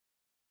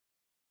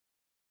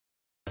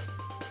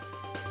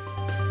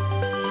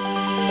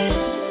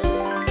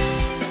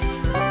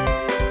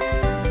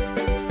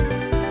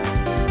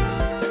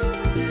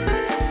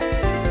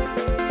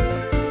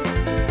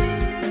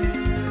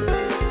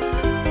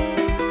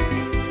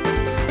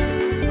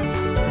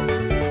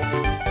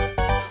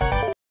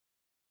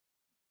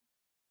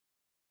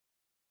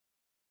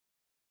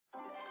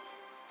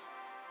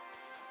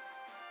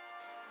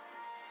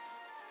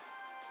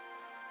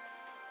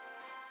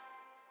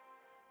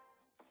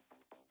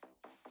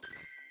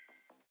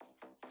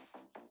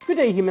Good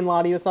day, human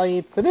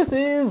Latiosites. So this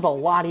is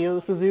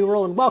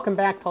LatiosAzurill, and welcome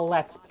back to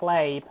Let's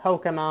Play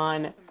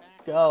Pokemon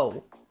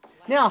Go.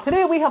 Now,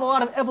 today we have a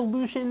lot of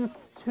evolutions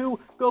to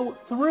go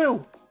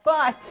through,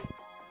 but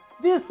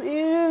this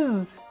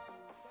is...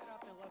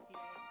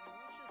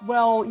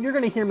 well, you're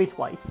going to hear me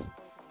twice.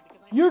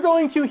 You're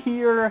going to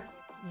hear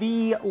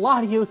the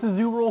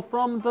LatiosAzurill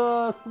from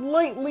the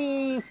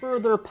slightly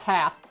further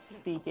past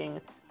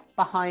speaking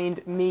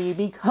behind me,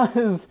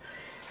 because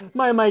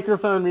my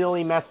microphone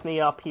really messed me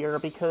up here,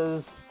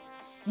 because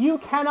you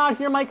cannot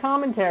hear my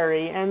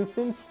commentary, and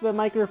since the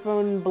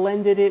microphone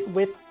blended it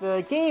with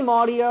the game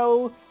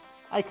audio,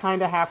 I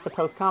kind of have to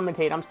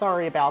post-commentate. I'm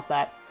sorry about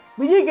that.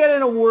 We did get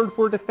an award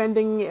for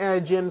defending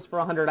gyms for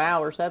 100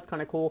 hours. That's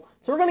kind of cool.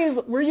 So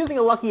we're using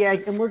a lucky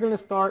egg, and we're going to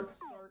start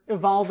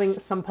evolving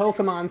some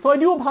Pokemon. So I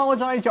do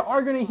apologize. You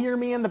are going to hear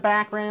me in the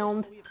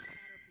background.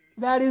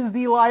 That is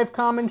the live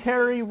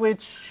commentary,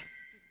 which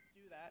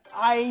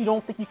I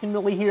don't think you can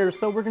really hear.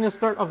 So we're going to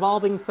start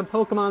evolving some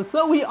Pokemon.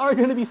 So we are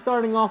going to be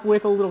starting off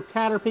with a little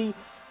Caterpie,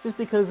 just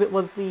because it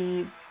was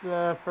the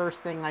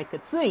first thing I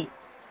could see.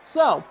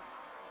 So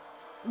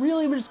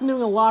really, we're just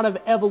doing a lot of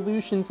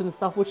evolutions and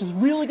stuff, which is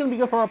really going to be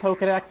good for our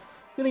Pokedex. It's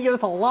going to give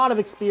us a lot of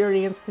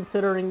experience,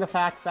 considering the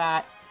fact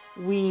that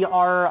we do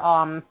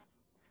have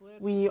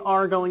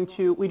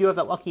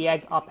that lucky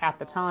egg up at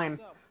the time.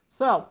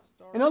 So,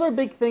 another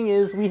big thing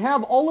is, we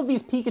have all of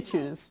these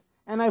Pikachus,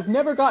 and I've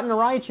never gotten a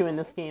Raichu in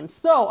this game.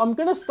 So, I'm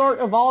going to start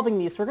evolving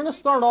these. We're going to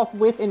start off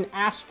with an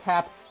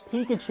Ashcap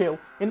Pikachu.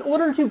 In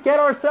order to get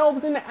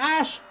ourselves an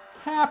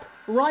Ashcap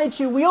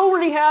Raichu, we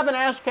already have an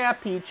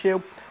Ashcap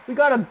Pichu. We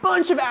got a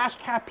bunch of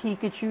Ashcap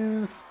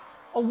Pikachus,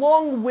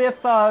 along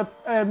with a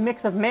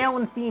mix of male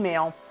and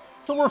female.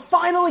 So we're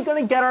finally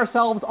going to get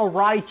ourselves a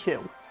Raichu.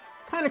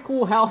 It's kind of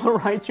cool how the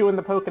Raichu in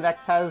the Pokedex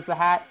has the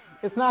hat.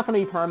 It's not going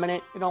to be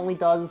permanent. It only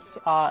does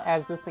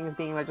as this thing is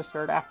being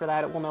registered. After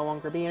that, it will no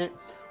longer be in it.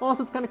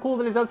 Also, it's kind of cool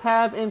that it does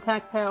have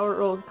intact power,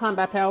 or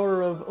combat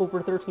power of over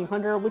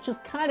 1300, which is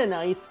kind of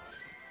nice.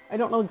 I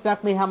don't know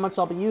exactly how much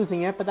I'll be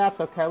using it, but that's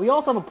okay. We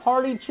also have a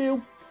Party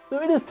Chew, so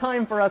it is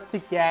time for us to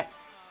get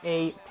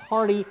a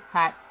Party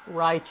Hat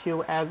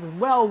Raichu as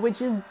well,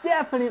 which is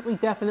definitely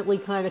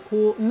kind of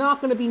cool. Not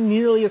going to be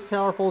nearly as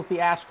powerful as the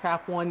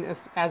Ashcap one,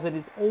 as it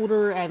is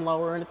older and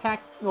lower in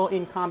attack, well,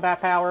 in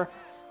combat power.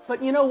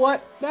 But you know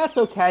what? That's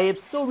okay.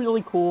 It's still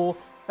really cool.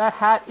 That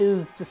hat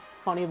is just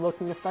funny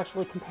looking,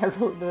 especially compared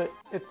to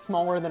it's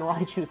smaller than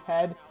Raichu's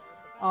head.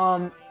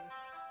 Not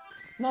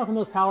the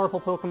most powerful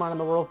Pokemon in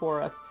the world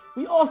for us.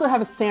 We also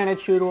have a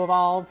Sandachoo to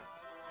evolve.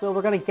 So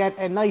we're going to get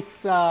a nice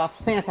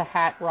Santa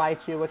Hat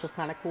Raichu, which is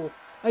kind of cool.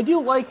 I do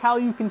like how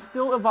you can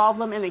still evolve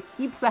them and it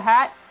keeps the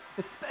hat,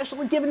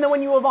 especially given that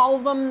when you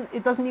evolve them,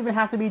 it doesn't even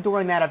have to be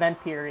during that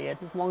event period,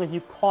 as long as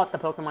you caught the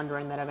Pokemon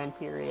during that event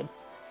period.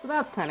 So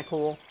that's kind of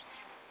cool.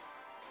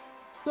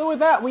 So with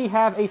that, we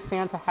have a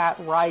Santa Hat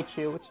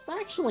Raichu, which is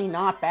actually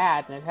not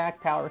bad in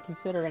attack power,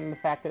 considering the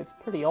fact that it's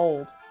pretty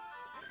old.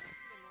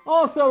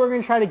 Also, we're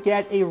going to try to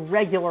get a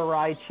regular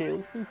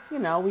Raichu, since, you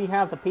know, we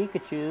have the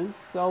Pikachus,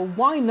 so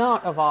why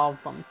not evolve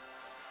them?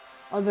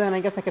 Other than, I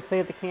guess I could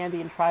save the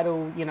candy and try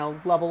to, you know,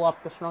 level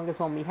up the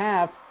strongest one we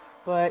have,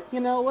 but, you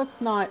know,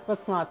 let's not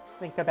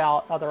think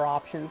about other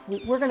options.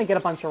 We're going to get a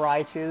bunch of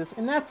Raichus,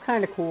 and that's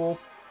kind of cool.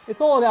 It's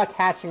all about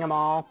catching them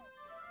all.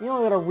 The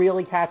only way to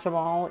really catch them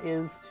all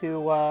is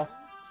to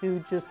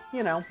just,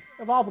 you know,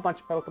 evolve a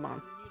bunch of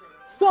Pokemon.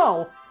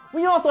 So,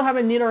 we also have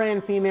a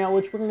Nidoran female,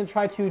 which we're going to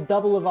try to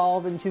double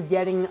evolve into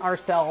getting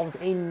ourselves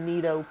a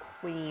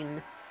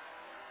Nidoqueen.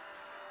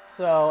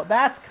 So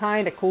that's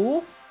kind of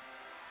cool.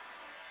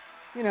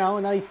 You know,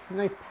 a nice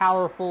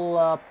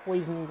powerful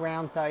poison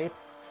ground type.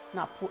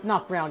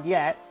 Not ground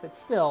yet, but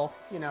still,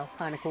 you know,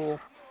 kind of cool.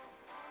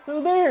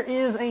 So there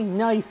is a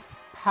nice,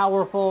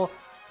 powerful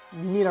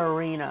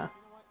Nidorina.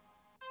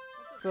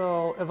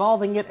 So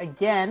evolving it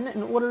again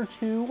in order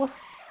to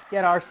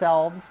get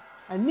ourselves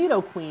a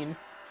Nidoqueen.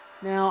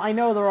 Now, I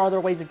know there are other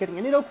ways of getting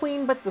a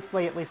Nidoqueen, but this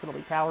way at least it'll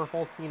be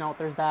powerful, so you know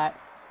there's that.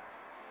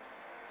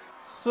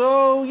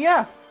 So,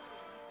 yeah.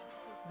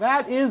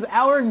 That is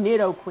our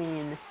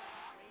Nidoqueen.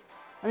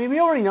 I mean,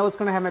 we already know it's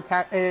going to have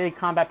a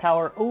combat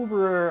power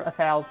over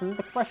 1,000.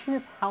 The question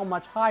is how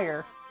much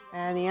higher?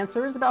 And the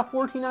answer is about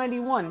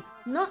 1491.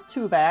 Not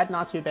too bad,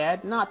 not too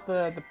bad. Not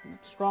the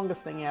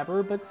strongest thing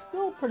ever, but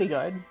still pretty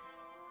good.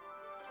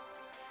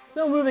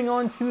 So, moving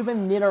on to the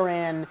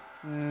Nidoran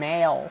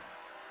male.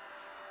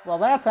 Well,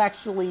 that's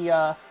actually,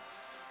 I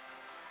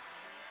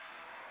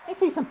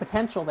see some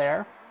potential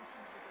there.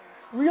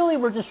 Really,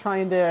 we're just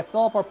trying to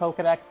fill up our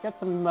Pokedex, get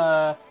some,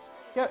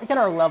 get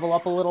our level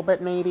up a little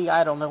bit, maybe.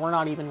 I don't know, we're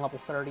not even level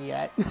 30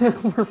 yet.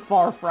 We're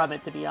far from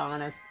it, to be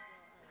honest.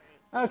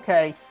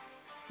 Okay,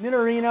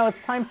 Nidorino,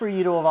 it's time for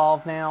you to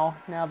evolve now.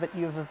 Now that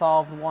you've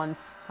evolved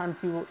once, time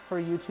for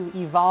you to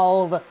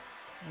evolve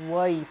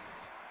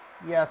twice.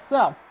 Yeah,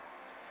 so...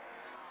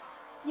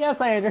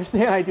 yes, I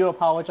understand. I do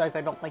apologize.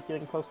 I don't like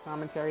doing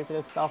post-commentary for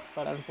this stuff,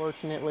 but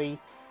unfortunately,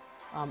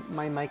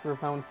 my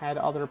microphone had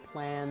other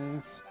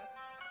plans.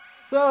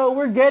 So,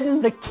 we're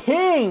getting the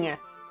king!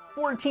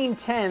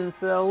 1410,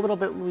 so a little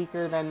bit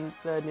weaker than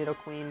the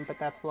Nidoqueen, but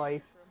that's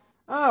life.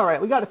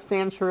 Alright, we got a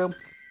Sandshrew.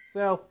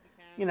 So,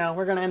 you know,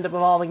 we're going to end up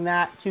evolving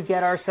that to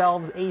get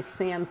ourselves a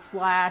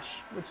Sandslash,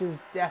 which is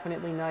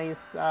definitely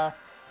nice.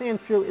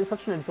 Sandshrew is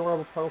such an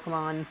adorable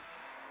Pokemon.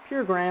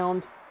 Pure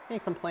ground,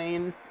 can't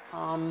complain.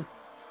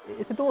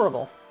 It's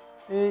adorable.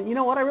 And you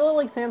know what, I really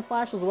like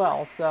Sandslash as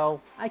well,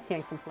 so I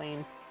can't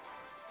complain.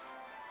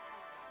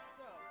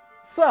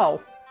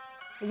 So,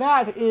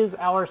 that is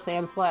our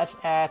Sandslash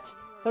at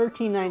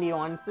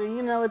 1391. So,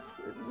 you know, it's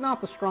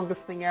not the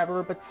strongest thing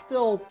ever, but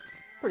still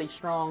pretty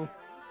strong.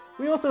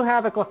 We also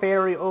have a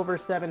Clefairy over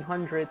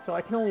 700, so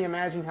I can only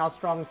imagine how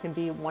strong it can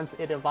be once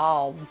it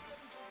evolves.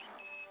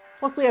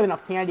 Plus, we have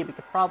enough candy, we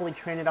could probably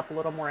train it up a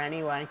little more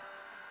anyway.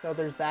 So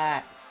there's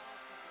that.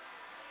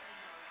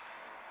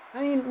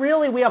 I mean,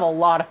 really, we have a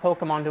lot of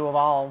Pokemon to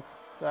evolve,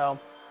 so...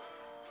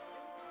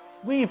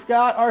 We've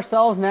got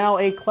ourselves now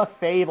a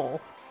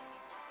Clefable.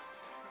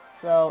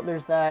 So,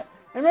 there's that.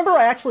 I remember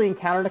I actually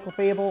encountered a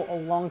Clefable a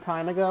long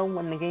time ago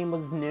when the game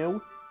was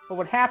new, but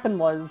what happened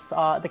was,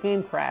 the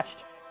game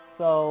crashed,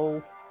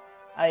 so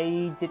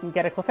I didn't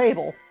get a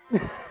Clefable.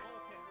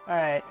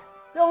 Alright.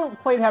 Don't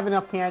quite have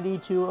enough candy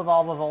to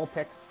evolve a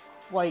Vulpix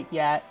quite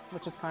yet,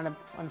 which is kind of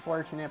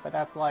unfortunate, but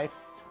that's life.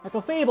 Our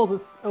Clefable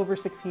is over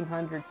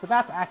 1600, so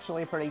that's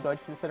actually pretty good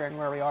considering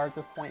where we are at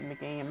this point in the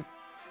game.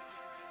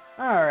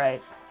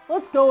 Alright.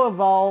 Let's go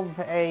evolve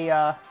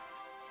a,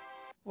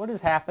 what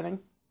is happening?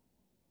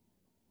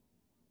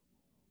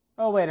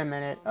 Oh, wait a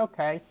minute.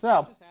 Okay,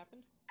 so...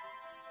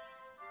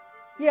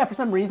 Yeah, for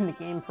some reason the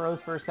game froze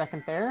for a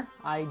second there.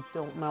 I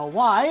don't know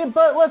why,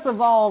 but let's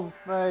evolve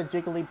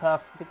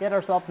Jigglypuff to get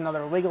ourselves another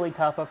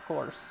Wigglytuff, of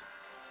course.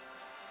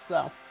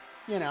 So,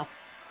 you know.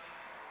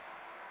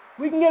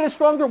 We can get a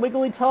stronger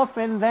Wigglytuff,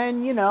 and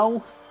then, you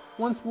know,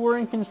 once we're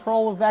in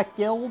control of that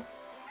guild,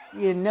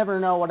 you never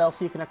know what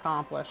else you can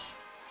accomplish.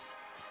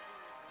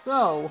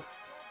 So,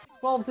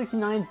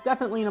 1269 is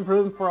definitely an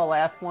improvement for our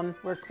last one.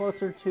 We're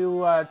closer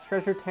to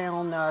Treasure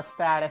Town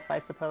status, I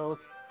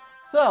suppose.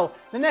 So,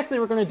 the next thing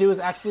we're going to do is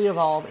actually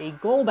evolve a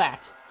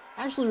Golbat.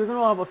 Actually, we're going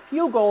to have a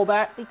few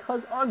Golbat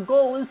because our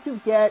goal is to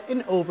get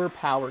an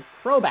overpowered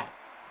Crobat.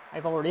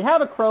 I've already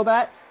have a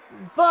Crobat,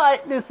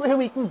 but this way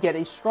we can get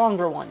a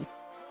stronger one.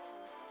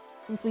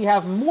 Since we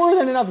have more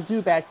than enough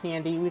Zubat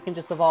candy, we can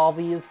just evolve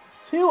these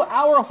to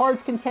our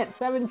heart's content,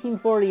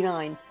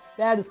 1749.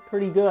 That is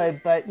pretty good,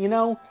 but, you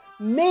know,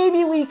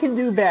 maybe we can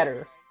do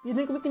better. Do you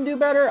think we can do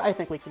better? I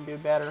think we can do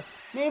better.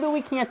 Maybe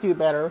we can't do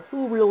better.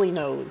 Who really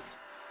knows?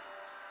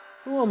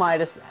 Who am I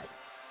to say?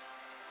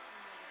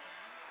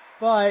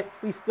 But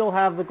we still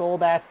have the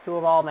Golbats to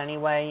evolve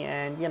anyway,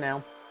 and, you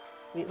know,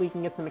 we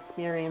can get some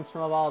experience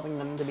from evolving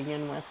them to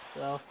begin with,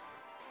 so...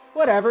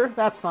 Whatever,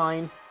 that's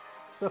fine.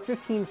 So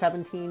 15,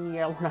 17,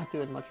 yeah, we're not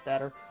doing much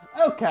better.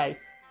 Okay,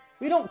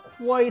 we don't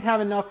quite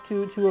have enough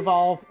to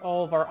evolve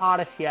all of our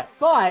Oddish yet,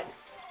 but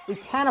we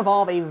can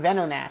evolve a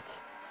Venonat.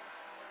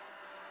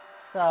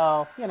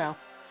 So, you know,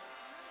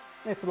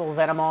 nice little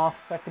Venomoth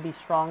that could be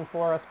strong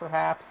for us,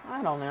 perhaps.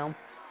 I don't know.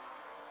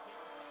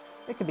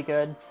 It could be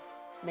good.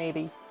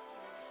 Maybe.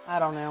 I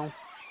don't know.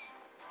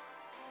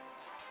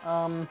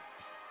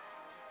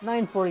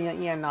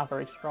 949, yeah, not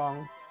very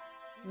strong.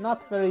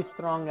 Not very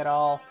strong at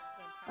all.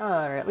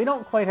 Alright, we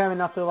don't quite have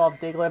enough to evolve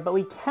Diglett, but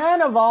we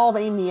can evolve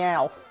a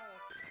Meowth.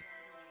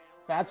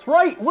 That's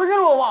right, we're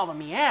gonna evolve a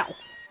Meowth!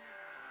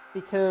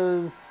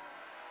 Because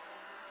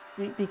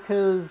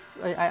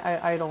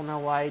I don't know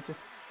why,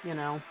 just, you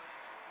know,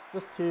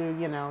 just to,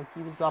 you know,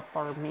 use up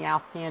our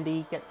Meowth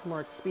candy, get some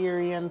more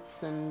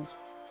experience, and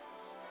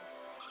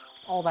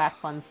all that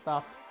fun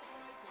stuff.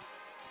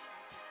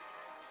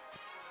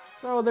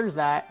 So there's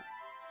that.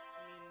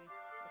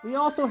 We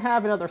also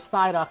have another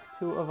Psyduck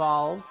to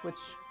evolve, which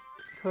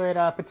could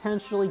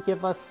potentially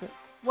give us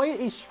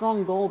quite a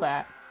strong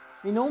Golbat.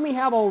 The gnome we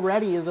have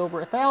already is over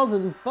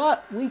 1,000,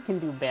 but we can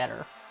do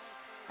better.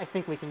 I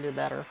think we can do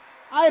better.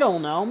 I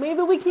don't know,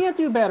 maybe we can't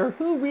do better.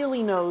 Who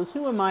really knows?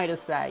 Who am I to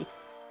say?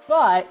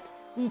 But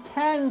we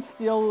can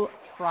still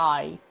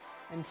try.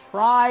 And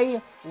try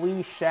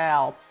we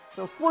shall.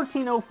 So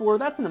 1404,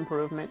 that's an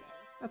improvement.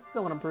 That's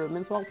still an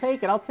improvement, so I'll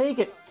take it, I'll take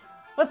it.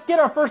 Let's get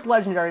our first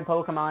legendary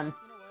Pokemon.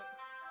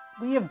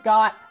 We have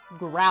got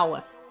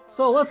Growlithe.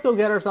 So let's go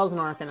get ourselves an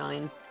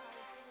Arcanine.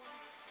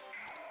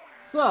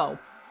 So,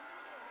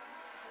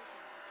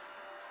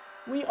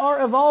 we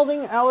are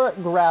evolving our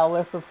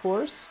Growlithe, of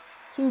course,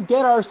 to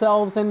get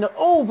ourselves an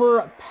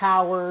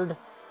overpowered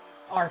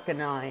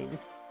Arcanine.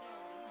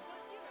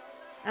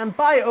 And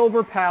by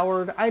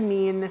overpowered, I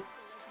mean,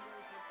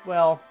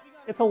 well,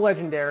 it's a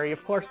legendary.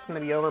 Of course it's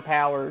going to be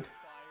overpowered.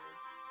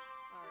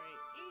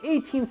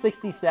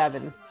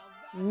 1867.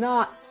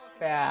 Not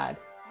bad.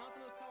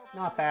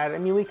 Not bad. I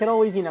mean, we could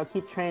always, you know,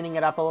 keep training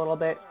it up a little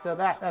bit, so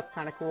that's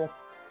kind of cool.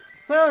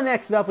 So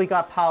next up we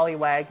got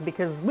Poliwag,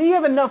 because we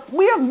have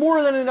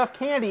more than enough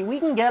candy.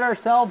 We can get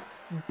ourselves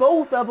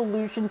both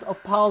evolutions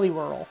of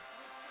Poliwhirl.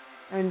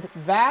 And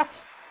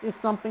that is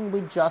something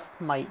we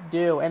just might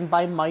do. And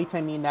by might,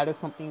 I mean that is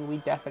something we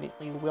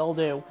definitely will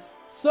do.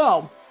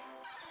 So,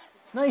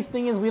 Nice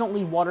thing is we don't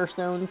need water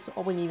stones.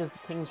 All we need is the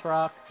King's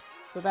Rock.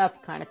 So that's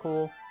kind of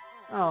cool.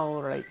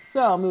 Alright,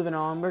 so moving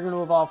on. We're going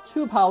to evolve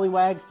 2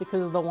 Poliwags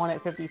because the one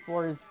at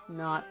 54 is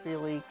not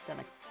really going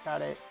to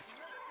cut it.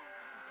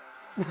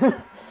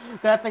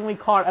 That thing we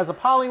caught as a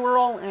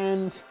Poliwhirl,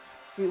 and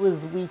it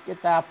was weak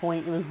at that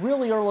point. It was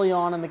really early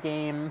on in the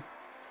game,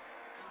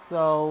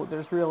 so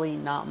there's really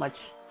not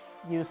much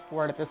use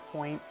for it at this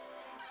point.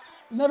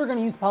 I'm never going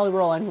to use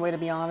Poliwhirl anyway, to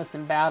be honest,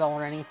 in battle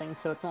or anything,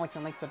 so it's not like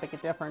it makes a big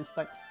difference,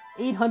 but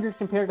 800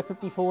 compared to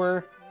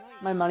 54,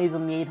 my money's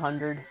on the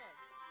 800.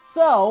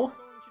 So,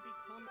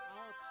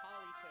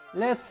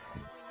 let's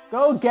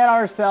go get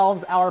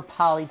ourselves our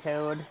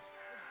Politoed.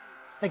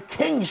 The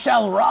king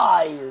shall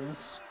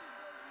rise!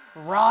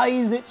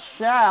 Rise it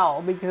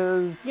shall,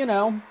 because, you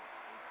know,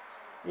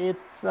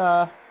 it's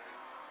a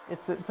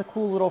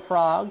cool little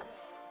frog.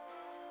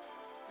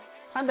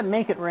 Time to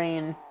make it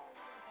rain.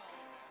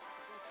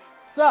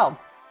 So,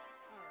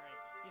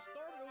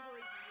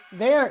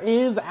 there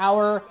is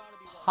our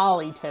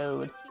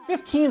Politoed.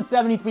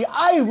 1573,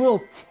 I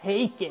will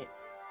take it.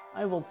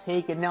 I will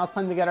take it. Now it's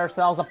time to get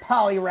ourselves a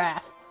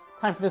Poliwrath.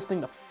 Time for this thing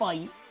to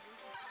fight.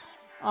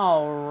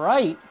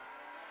 Alright.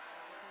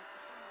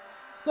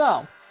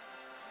 So,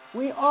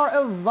 we are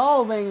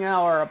evolving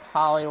our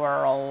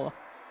Poliwhirl.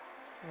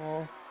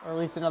 Well, or at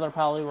least another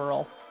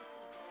Poliwhirl.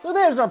 So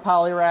there's our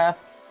Poliwrath.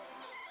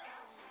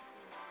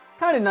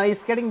 Kind of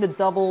nice. Getting the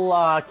double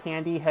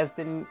candy has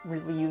been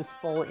really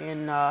useful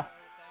in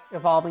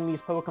evolving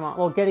these Pokemon.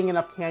 Well, getting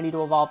enough candy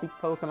to evolve these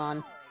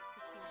Pokemon.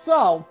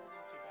 So,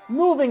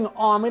 moving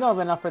on. We don't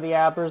have enough for the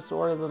Abras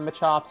or the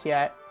Machops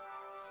yet.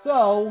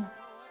 So,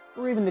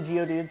 or even the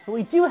Geodudes. But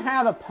we do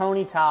have a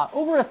Ponyta.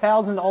 Over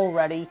 1,000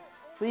 already.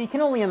 So you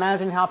can only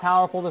imagine how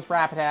powerful this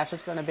Rapidash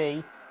is going to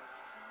be.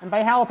 And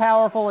by how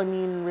powerful, I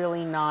mean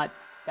really not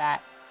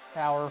that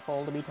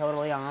powerful, to be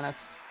totally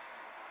honest.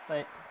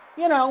 But,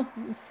 you know,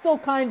 it's still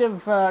kind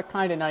of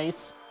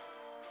nice.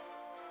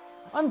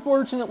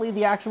 Unfortunately,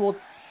 the actual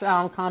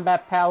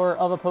combat power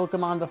of a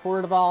Pokemon before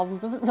it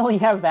evolves doesn't really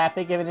have that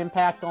big of an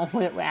impact on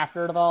it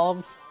after it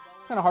evolves.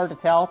 It's kind of hard to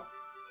tell.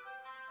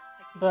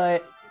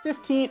 But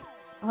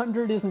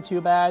 1,500 isn't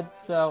too bad,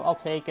 so I'll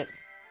take it.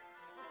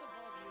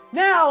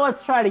 Now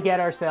let's try to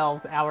get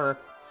ourselves our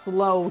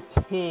Slow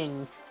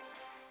King.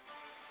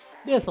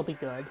 This'll be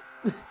good.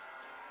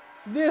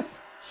 This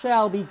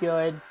shall be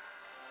good.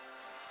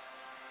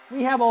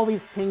 We have all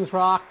these King's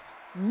Rocks.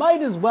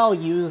 Might as well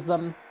use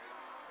them.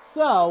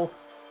 So,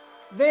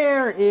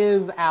 there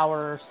is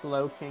our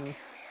Slow King.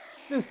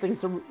 This thing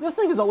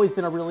has always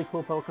been a really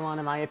cool Pokemon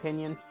in my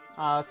opinion.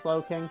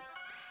 Slow King.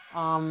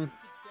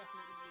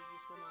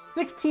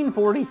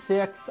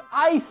 1646.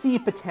 I see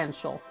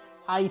potential.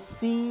 I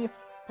see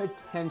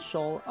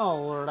potential.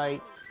 Alright.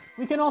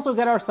 We can also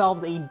get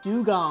ourselves a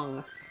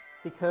Dugong.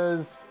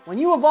 Because when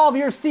you evolve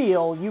your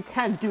Seal, you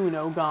can't do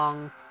no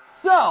gong.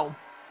 So,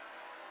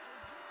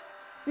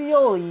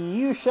 Seal,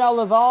 you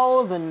shall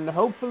evolve and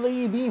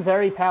hopefully be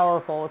very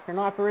powerful. If you're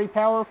not very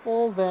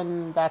powerful,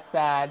 then that's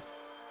sad.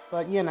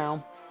 But, you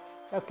know,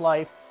 that's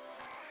life.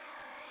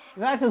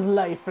 That is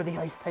life for the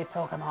Ice-type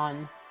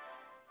Pokemon.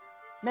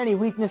 Many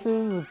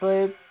weaknesses,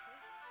 but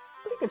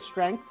pretty good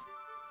strengths.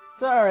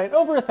 So, alright,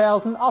 over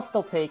 1,000. I'll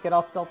still take it.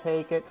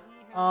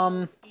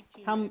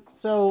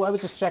 So I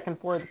was just checking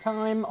for the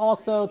time.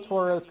 Also,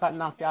 Tauros got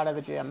knocked out of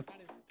the gym.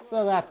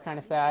 So that's kind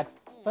of sad.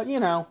 But, you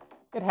know,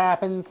 it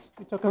happens.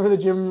 We took over the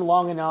gym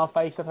long enough,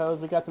 I suppose.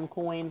 We got some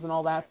coins and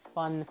all that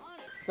fun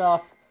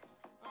stuff.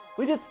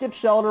 We did skip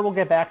Shelter. We'll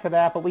get back to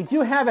that. But we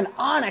do have an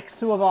Onix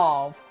to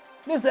evolve.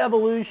 This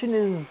evolution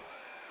is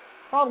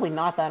probably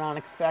not that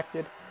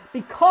unexpected.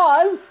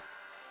 Because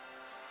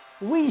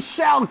we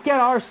shall get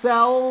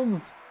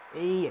ourselves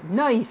a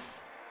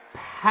nice,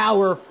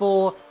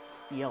 powerful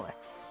Steelix.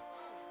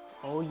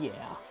 Oh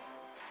yeah.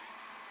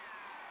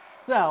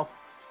 So,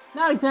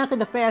 not exactly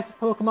the fastest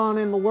Pokemon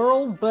in the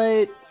world,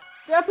 but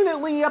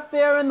definitely up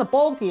there in the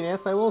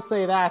bulkiness, I will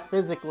say that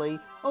physically.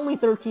 Only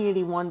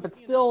 1381, but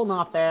still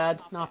not bad,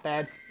 not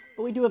bad.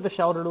 But we do have the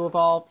Shelter to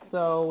evolve,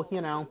 so,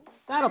 you know,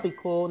 that'll be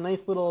cool.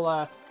 Nice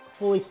little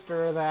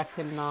Cloyster that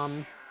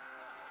can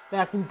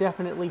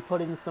definitely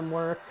put in some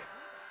work.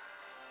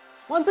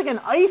 Once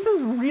again, Ice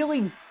is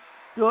really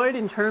good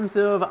in terms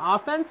of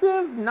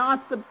offensive,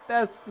 not the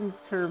best in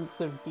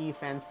terms of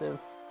defensive.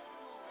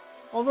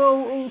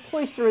 Although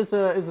Cloyster is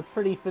a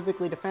pretty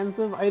physically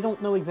defensive, I don't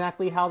know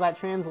exactly how that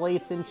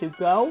translates into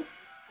Go.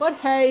 But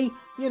hey,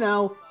 you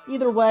know,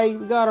 either way,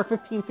 we got our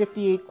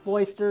 1558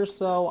 Cloyster,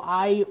 so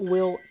I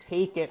will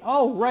take it.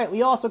 Oh, right,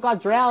 we also got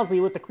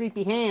Drowsy with the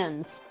creepy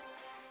hands.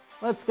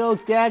 Let's go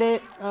get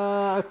it,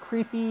 a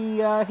creepy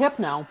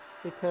Hypno,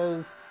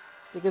 because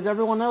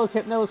everyone knows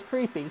Hypno is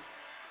creepy.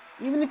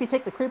 Even if you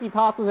take the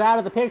creepypastas out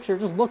of the picture,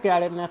 just look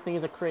at it and that thing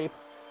is a creep.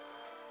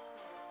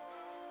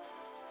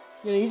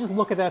 You know, you just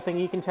look at that thing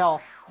and you can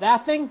tell.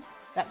 That thing?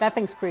 That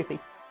thing's creepy.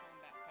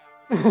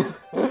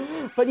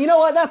 But you know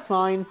what? That's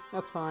fine.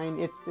 That's fine.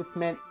 It's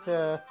meant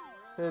to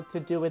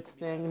do its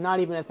thing. Not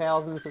even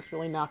 1,000, so it's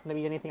really not going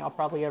to be anything I'll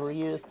probably ever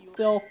use. But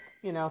still,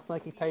 You know,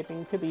 psychic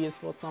typing could be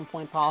useful at some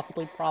point,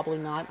 possibly, probably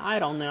not. I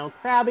don't know.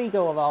 Krabby,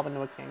 go evolve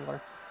into a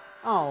Kingler.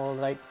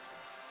 Alright.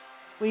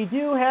 We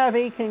do have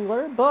a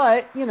Kingler,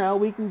 but, you know,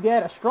 we can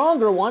get a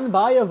stronger one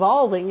by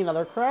evolving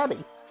another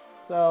Krabby.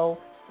 So,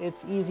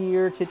 it's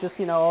easier to just,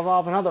 you know,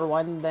 evolve another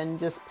one than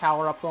just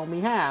power up the one we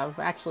have.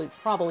 Actually, it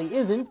probably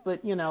isn't,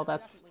 but, you know,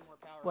 that's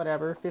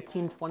whatever.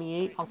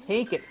 1528, I'll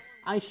take it.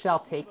 I shall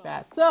take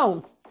that.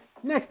 So,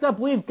 next up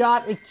we've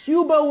got a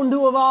Cubone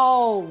to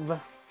evolve.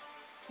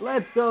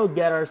 Let's go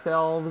get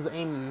ourselves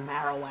a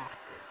Marowak.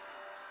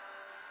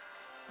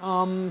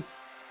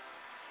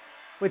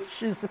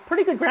 Which is a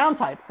pretty good ground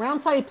type.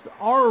 Ground types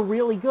are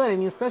really good,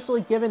 and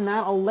especially given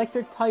that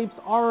electric types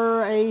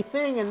are a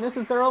thing, and this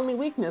is their only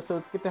weakness, so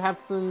it's good to have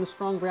some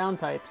strong ground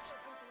types,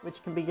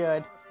 which can be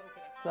good.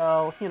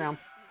 So, you know,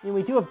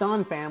 we do have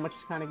Donphan, which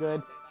is kind of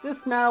good.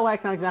 This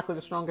Marowak's not exactly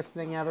the strongest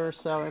thing ever,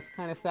 so it's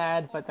kind of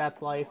sad, but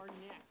that's life.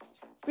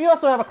 We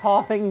also have a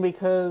Coughing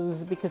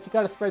because you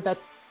gotta spread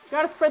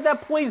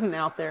that poison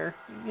out there.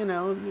 You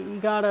know, you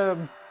gotta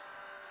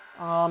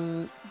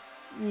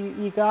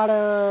you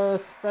gotta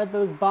spread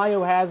those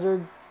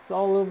biohazards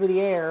all over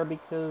the air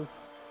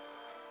because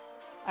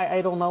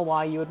I don't know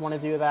why you would want to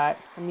do that.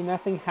 I mean,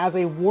 that thing has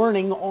a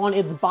warning on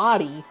its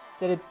body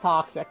that it's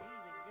toxic.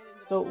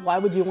 So why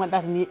would you want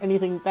that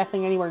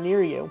thing anywhere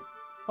near you?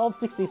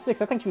 1266,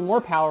 that thing should be more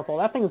powerful.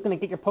 That thing is gonna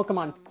get your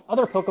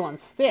other Pokemon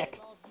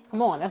sick.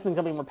 Come on, that thing's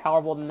gonna be more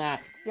powerful than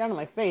that. Get out of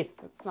my face,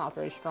 it's not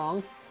very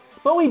strong.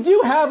 But we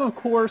do have, of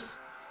course,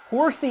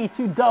 Horsey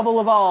to double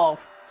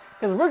evolve.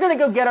 Because we're going to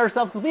go get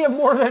ourselves, because we have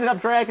more than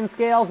enough Dragon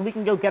Scales, we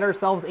can go get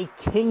ourselves a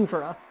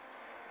Kingdra.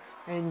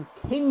 And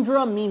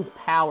Kingdra means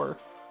power.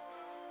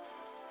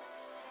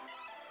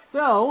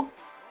 So,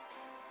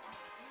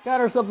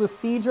 got ourselves a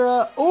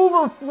Seadra,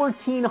 over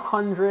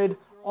 1400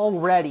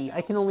 already.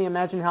 I can only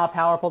imagine how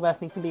powerful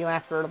that thing can be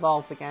after it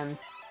evolves again.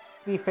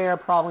 To be fair,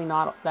 probably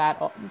not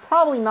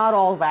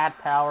all that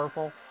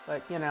powerful,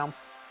 but you know.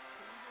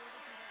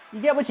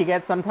 You get what you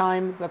get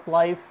sometimes, that's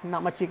life,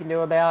 not much you can do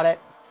about it.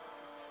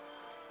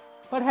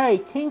 But hey,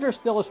 Kingdra's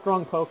still a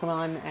strong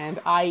Pokemon, and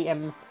I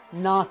am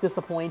not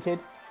disappointed.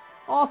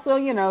 Also,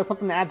 you know,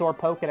 something to add to our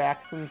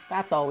Pokedex, and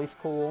that's always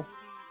cool.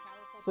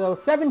 So,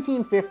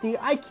 1750,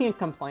 I can't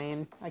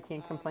complain.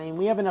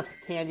 We have enough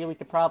candy, we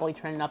could probably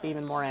train it up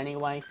even more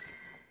anyway.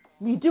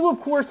 We do, of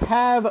course,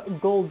 have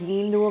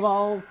Goldeen to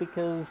evolve,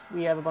 because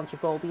we have a bunch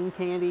of Goldeen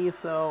candy,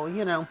 so,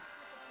 you know,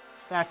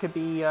 that could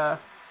be, that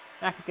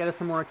could get us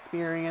some more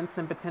experience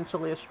and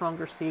potentially a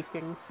stronger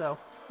Seeking, so,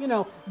 you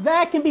know,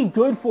 that can be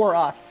good for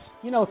us.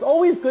 You know, it's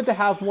always good to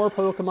have more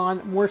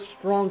Pokemon, more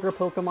stronger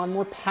Pokemon,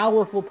 more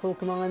powerful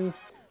Pokemon,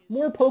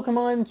 more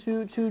Pokemon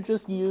to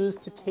just use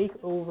to take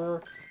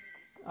over,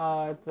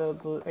 I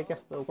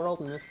guess the world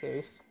in this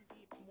case.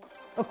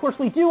 Of course,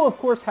 we do, of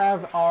course,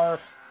 have our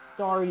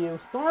Staryu.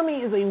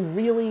 Starmie is a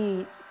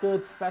really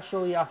good,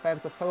 specially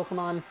offensive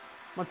Pokemon.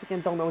 Once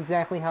again, don't know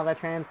exactly how that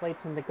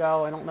translates into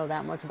Go. I don't know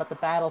that much about the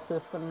battle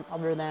system,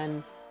 other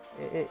than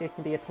it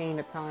can be a pain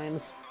at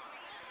times.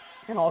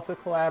 And also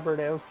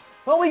collaborative.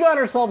 But we got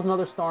ourselves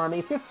another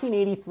Starmie,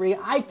 1583.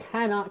 I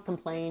cannot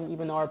complain,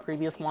 even though our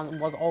previous one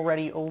was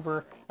already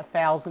over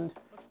 1,000.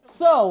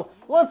 So,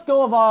 let's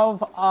go evolve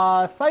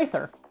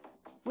Scyther.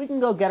 We can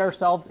go get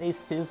ourselves a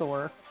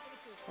Scizor,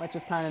 which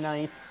is kind of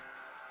nice.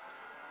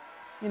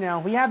 You know,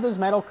 we have those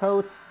metal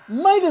coats.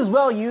 Might as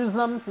well use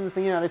them, since,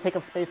 you know, they take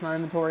up space in our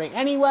inventory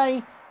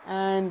anyway.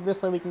 And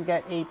this way we can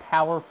get a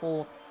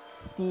powerful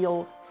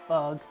Steel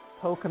Bug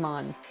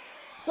Pokemon.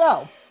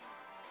 So,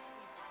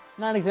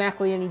 not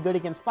exactly any good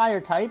against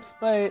fire types,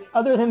 but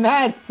other than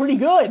that, it's pretty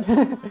good.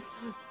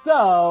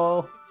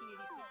 So,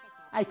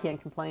 I can't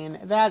complain.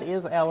 That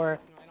is our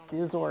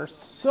Scizor.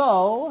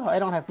 So, I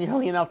don't have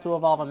nearly enough to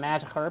evolve a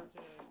Magikarp.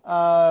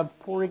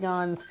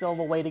 Porygon's still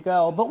the way to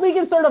go, but we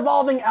can start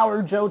evolving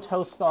our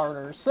Johto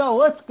starters. So,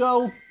 let's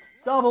go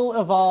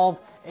double evolve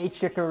a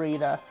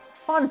Chikorita.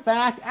 Fun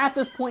fact, at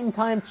this point in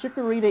time,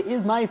 Chikorita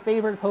is my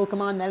favorite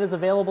Pokemon that is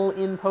available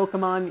in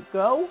Pokemon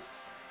Go.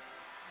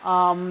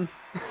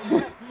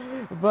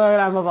 But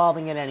I'm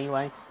evolving it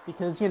anyway,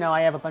 because, you know,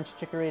 I have a bunch of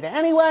Chikorita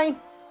anyway,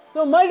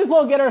 so might as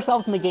well get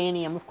ourselves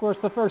Meganium. Of course,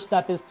 the first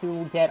step is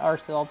to get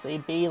ourselves a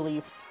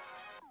Bayleaf.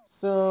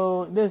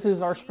 So, this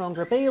is our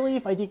stronger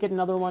Bayleaf. I did get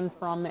another one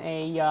from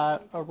a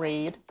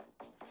raid.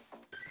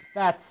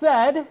 That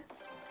said,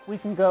 we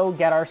can go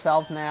get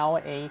ourselves now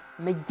a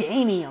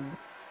Meganium,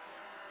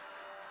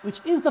 which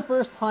is the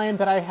first time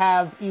that I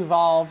have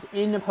evolved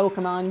in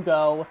Pokemon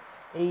Go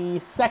a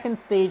second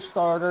stage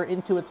starter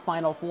into its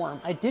final form.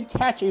 I did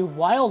catch a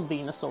wild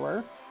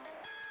Venusaur,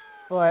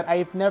 but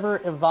I've never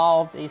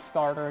evolved a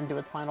starter into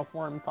its final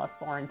form thus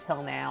far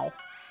until now.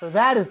 So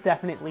that is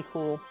definitely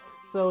cool.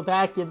 So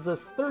that gives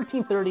us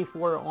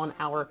 1334 on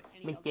our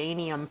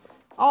Meganium.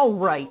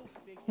 Alright,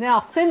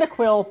 now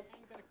Cyndaquil,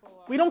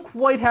 we don't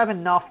quite have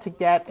enough to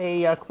get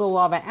a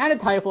Quilava and a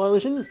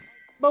Typhlosion,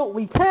 but what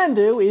we can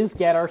do is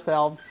get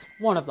ourselves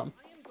one of them.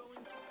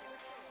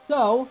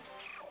 So,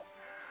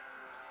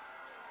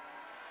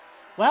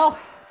 well,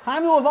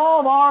 time to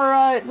evolve our,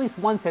 at least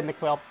one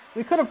Cyndaquil.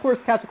 We could, of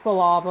course, catch a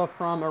Quilava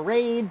from a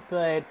raid,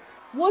 but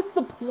what's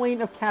the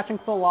point of catching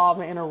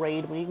Quilava in a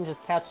raid when you can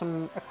just catch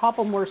a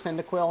couple more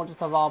Cyndaquil and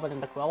just evolve it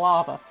into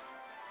Quilava?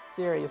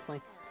 Seriously.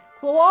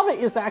 Quilava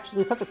is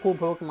actually such a cool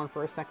Pokemon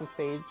for a second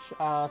stage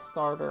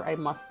starter, I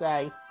must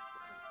say.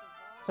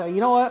 So,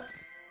 you know what?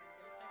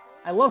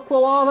 I love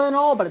Quilava and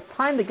all, but it's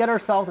time to get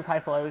ourselves a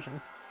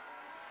Typhlosion.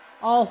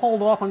 I'll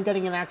hold off on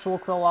getting an actual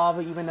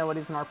Quilava, even though it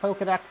is in our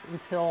Pokedex,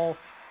 until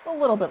a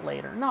little bit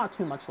later. Not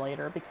too much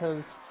later,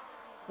 because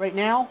right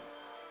now,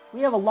 we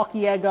have a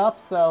lucky egg up,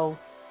 so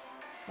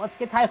let's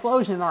get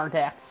Typhlosion in our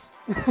decks.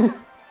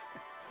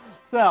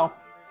 So,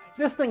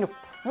 this thing is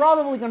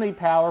probably going to be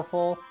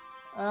powerful.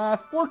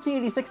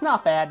 1486,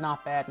 not bad,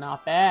 not bad,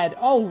 not bad.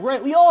 Oh,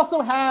 right, we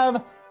also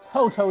have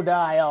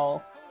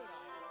Totodile.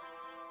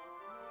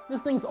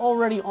 This thing's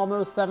already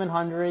almost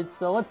 700,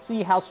 so let's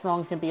see how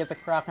strong it can be as a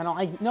Croconaw.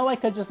 I know I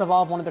could just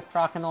evolve one of the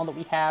Croconaw that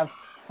we have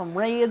from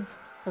raids,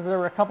 because there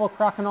were a couple of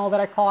Croconaw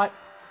that I caught,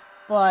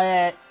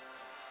 but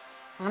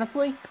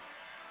honestly,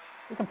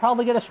 we can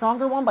probably get a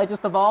stronger one by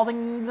just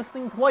evolving this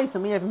thing twice,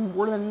 and we have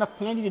more than enough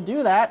candy to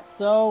do that,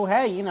 so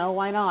hey, you know,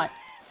 why not?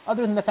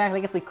 Other than the fact that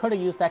I guess we could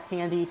have used that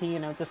candy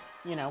to,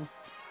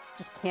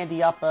 just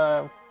candy up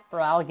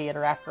for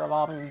Alligator after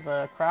evolving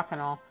the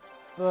Croconaw,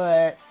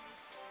 but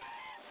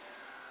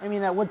I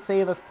mean, that would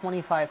save us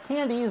 25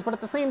 candies, but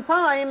at the same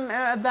time,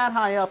 that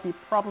high up, you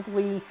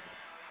probably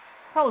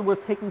would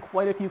have taken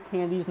quite a few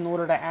candies in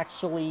order to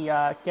actually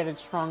get it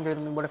stronger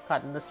than we would have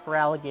gotten this for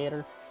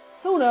Alligator.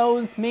 Who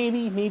knows?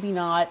 Maybe, maybe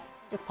not.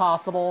 It's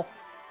possible.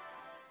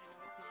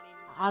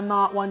 I'm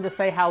not one to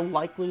say how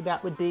likely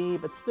that would be,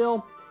 but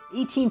still,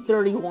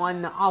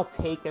 1831, I'll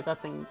take it.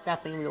 That thing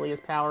really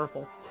is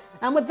powerful.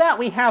 And with that,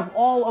 we have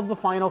all of the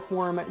Final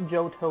Form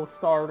Johto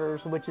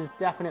starters, which is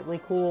definitely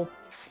cool.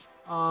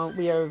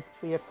 We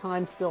have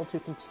time still to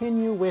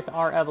continue with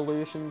our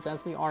evolutions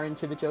as we are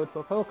into the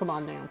Johto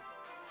Pokemon now.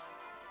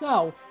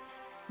 So,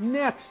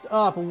 next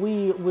up,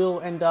 we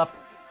will end up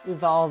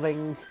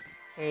evolving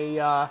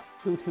a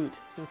Hoot Hoot,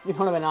 since we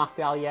don't have a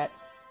Noctowl yet.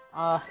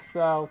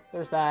 So,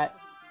 there's that.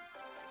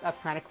 That's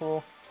kind of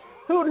cool.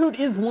 Hoot Hoot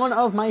is one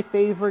of my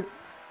favorite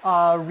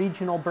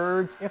regional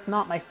birds, if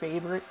not my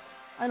favorite.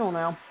 I don't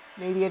know.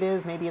 Maybe it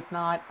is, maybe it's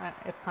not.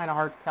 It's kind of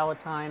hard to tell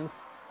at times.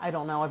 I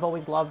don't know. I've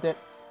always loved it.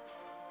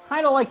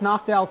 Kind of like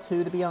Noctowl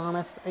too, to be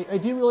honest. I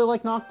do really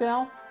like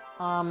Noctowl.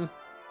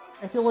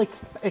 I feel like,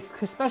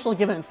 especially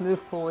given its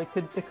move pool, it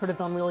could have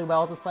done really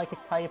well as a Psychic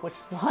type, which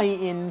is why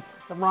in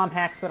the ROM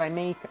hacks that I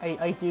make,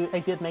 I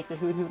did make the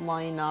Hoot Hoot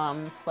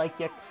line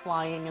Psychic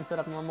flying instead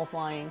of normal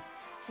flying,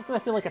 because I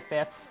feel like it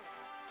fits,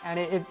 and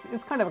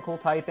it's kind of a cool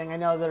typing. I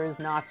know there is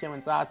Natsu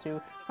and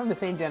Xatu from the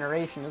same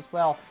generation as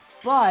well,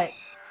 but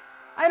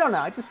I don't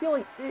know. I just feel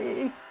like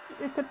it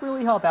could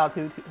really help out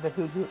the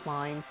Hoot Hoot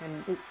line,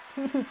 and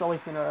Hoot Hoot's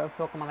always been a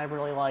Pokemon I've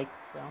really liked,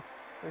 so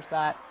there's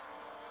that.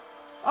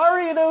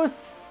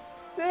 Ariados,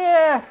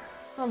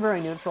 I'm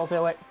very neutral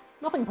to it.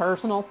 Nothing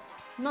personal.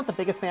 I'm not the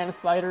biggest fan of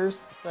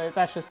spiders, but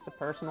that's just a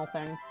personal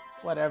thing.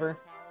 Whatever.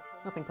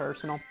 Nothing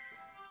personal.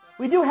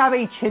 We do have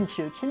a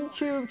Chinchou.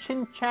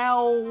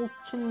 Chinchou,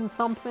 Chin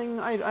something?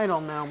 I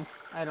don't know.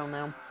 I don't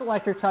know. It's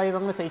electric type.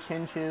 I'm gonna say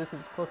Chinchou since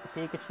it's close to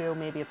Pikachu.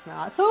 Maybe it's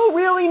not. Who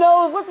really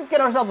knows? Let's just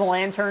get ourselves a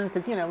lantern,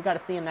 because, you know, we gotta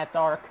see in that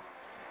dark.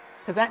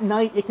 Because at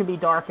night, it can be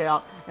dark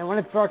out, and when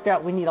it's dark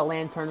out, we need a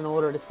lantern in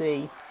order to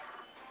see.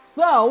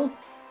 So,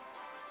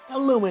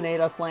 illuminate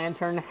us,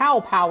 lantern. How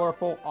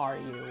powerful are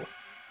you?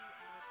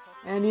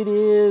 And it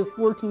is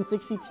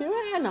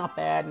 1462. Not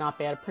bad, not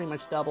bad. Pretty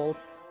much doubled.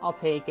 I'll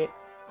take it.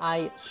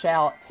 I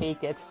shall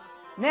take it.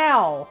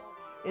 Now,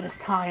 it is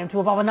time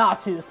to evolve a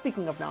Natu.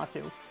 Speaking of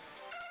Natu,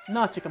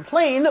 not to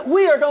complain,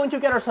 we are going to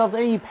get ourselves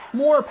a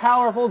more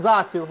powerful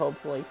Xatu,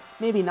 hopefully.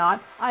 Maybe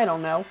not. I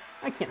don't know.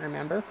 I can't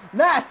remember.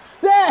 That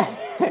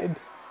said,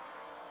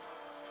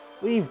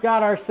 we've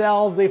got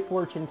ourselves a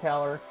fortune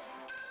teller.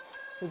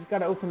 We've got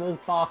to open those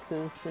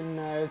boxes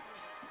in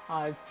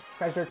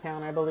Treasure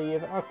Town, I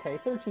believe. Okay,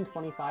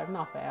 1325,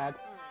 not bad.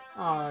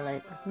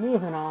 Alright,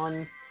 moving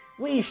on.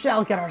 We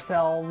shall get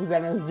ourselves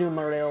an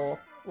Azumarill.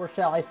 Or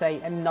shall I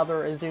say,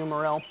 another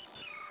Azumarill.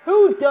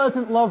 Who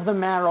doesn't love the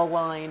Marrow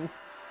line?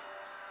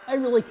 I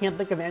really can't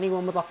think of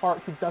anyone with a heart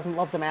who doesn't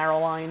love the Marrow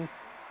line.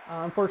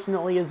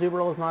 Unfortunately,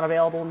 Azurill is not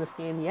available in this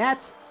game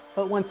yet,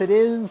 but once it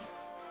is,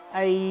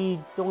 I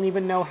don't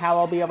even know how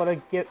I'll be able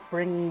to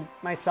bring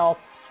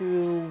myself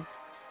to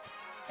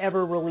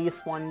ever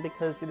release one,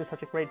 because it is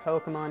such a great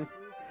Pokemon.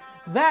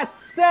 That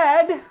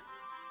said,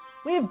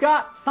 we've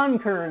got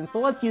Sunkern, so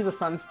let's use a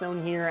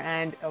Sunstone here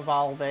and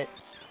evolve it.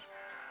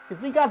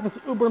 Because we got this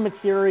uber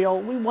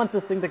material, we want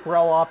this thing to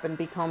grow up and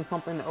become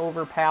something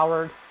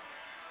overpowered.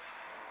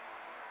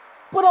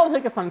 But I'll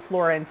take a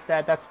Sunflora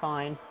instead, that's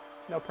fine.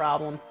 No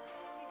problem.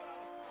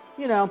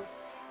 You know,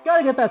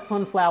 gotta get that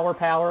sunflower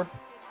power.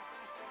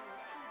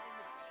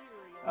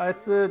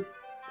 It's a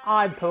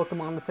odd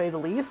Pokemon to say the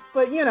least,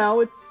 but you know,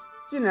 it's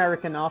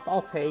generic enough,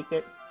 I'll take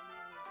it.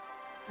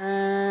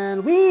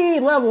 And we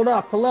leveled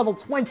up to level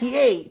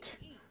 28!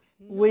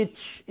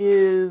 which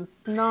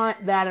is not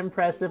that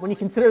impressive when you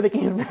consider the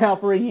game's been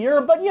out for a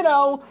year, but you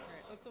know,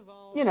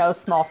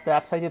 small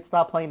steps. I did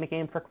stop playing the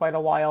game for quite a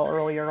while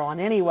earlier on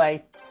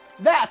anyway.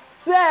 That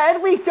said,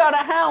 we've got a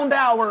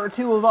Houndour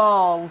to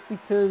evolve,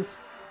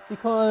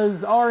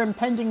 because our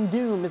impending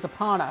doom is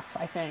upon us,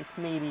 I think.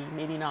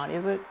 Maybe not.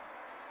 Is it?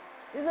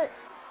 Is it?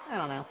 I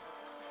don't know.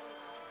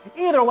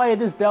 Either way,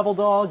 this Devil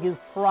Dog is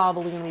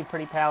probably going to be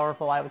pretty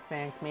powerful, I would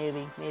think.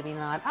 Maybe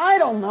not. I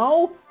don't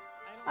know!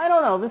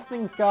 This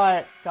thing's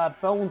got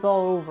bones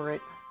all over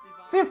it.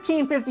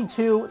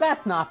 1552,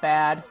 that's not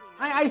bad.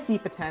 I see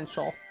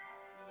potential.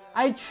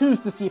 I choose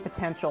to see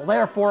potential,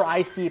 therefore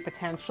I see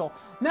potential.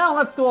 Now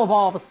let's go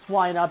evolve a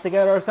swine up to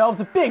get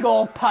ourselves a big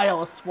old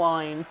pile of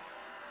swine.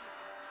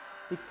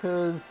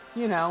 Because,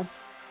 you know,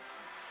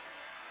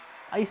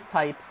 ice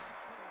types,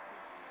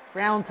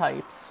 ground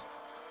types,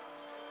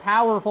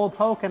 powerful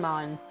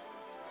Pokemon.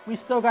 We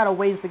still got a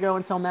ways to go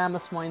until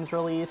Mamoswine's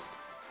released,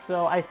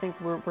 so I think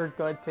we're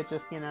good to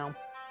just, you know,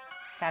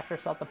 catch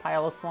ourselves a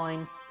pile of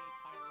swine.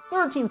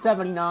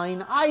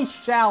 1379, I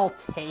shall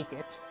take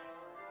it.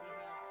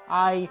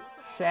 I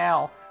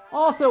shall.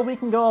 Also, we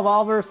can go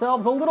evolve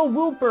ourselves a little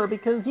Wooper,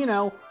 because, you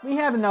know, we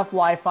have enough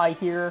Wi-Fi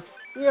here.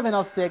 We have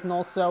enough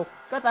signal, so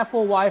got that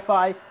full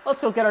Wi-Fi.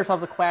 Let's go get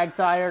ourselves a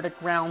Quagsire to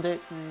ground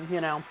it, and, you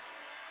know.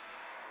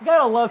 You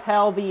gotta love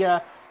how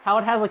how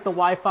it has, like, the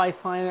Wi-Fi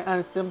sign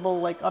and a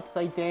symbol, like,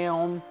 upside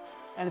down,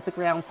 and it's a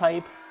ground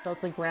type, so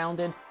it's, like,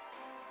 grounded.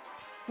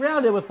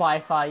 Grounded with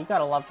Wi-Fi, you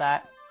gotta love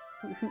that.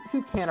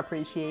 Who can't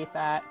appreciate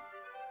that?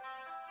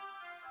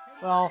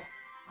 Well,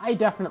 I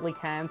definitely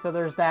can, so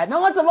there's that.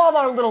 Now let's evolve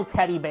our little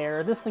teddy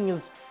bear. This thing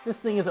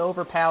is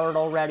overpowered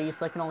already,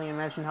 so I can only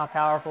imagine how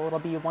powerful it'll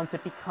be once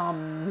it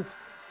becomes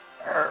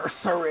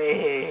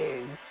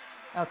Ursaring.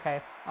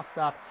 Okay, I'll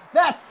stop.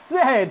 That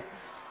said,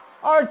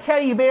 our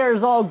teddy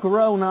bear's all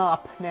grown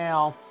up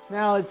now.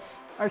 Now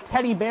our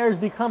teddy bear's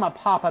become a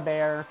Papa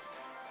Bear.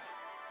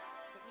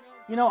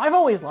 You know, I've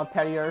always loved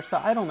Teddy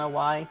Ursa. I don't know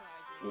why.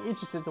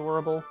 It's just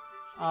adorable.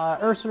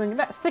 Ursaring,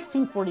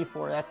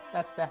 1644,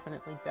 that's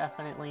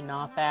definitely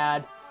not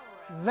bad.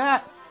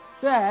 That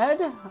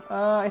said,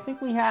 I think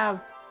we have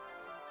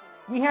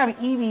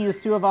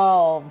EVs to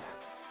evolve,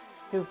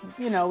 because,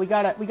 you know, we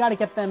gotta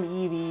get them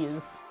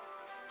EVs.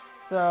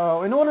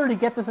 So, in order to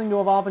get this thing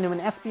to evolve into an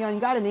Espeon, you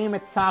gotta name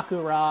it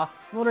Sakura.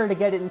 In order to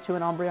get it into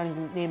an Umbreon, you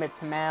can name it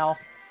Tamao.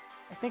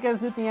 I think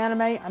as with the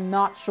anime, I'm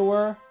not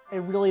sure. I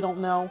really don't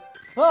know.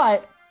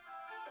 But,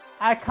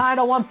 I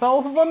kinda want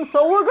both of them,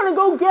 so we're gonna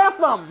go get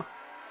them!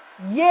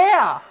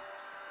 Yeah!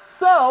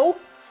 So,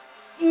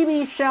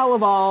 Eevee shall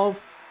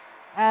evolve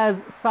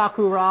as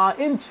Sakura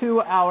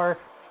into our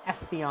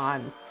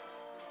Espeon.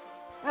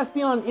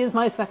 Espeon is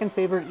my second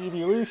favorite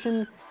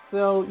evolution,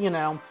 so, you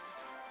know,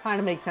 kind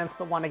of makes sense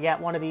to want to get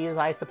one of these,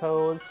 I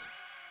suppose.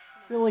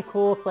 Really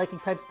cool,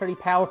 Psychic type's pretty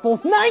powerful.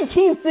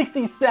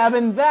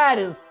 1967, that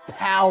is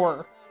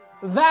power!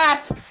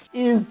 That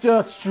is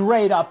just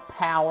straight up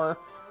power.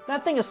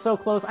 That thing is so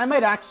close, I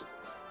might actually...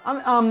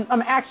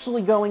 I'm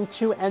actually going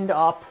to end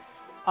up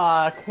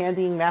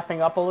candying that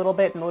thing up a little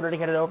bit in order to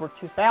get it over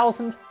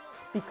 2,000,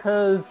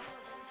 because,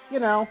 you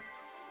know,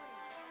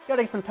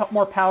 gotta get some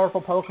more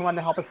powerful Pokemon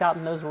to help us out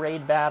in those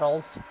raid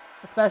battles,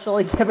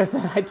 especially given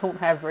that I don't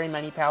have very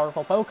many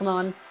powerful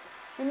Pokemon,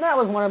 and that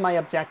was one of my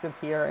objectives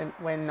here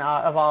when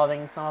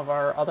evolving some of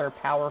our other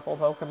powerful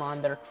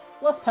Pokemon that are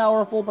less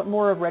powerful, but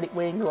more of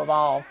waiting to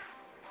evolve.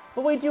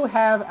 But we do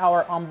have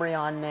our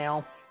Umbreon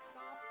now.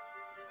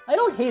 I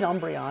don't hate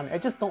Umbreon, I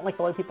just don't like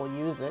the way people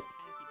use it,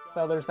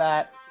 so there's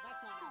that.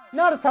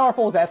 Not as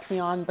powerful as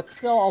Espeon, but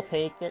still I'll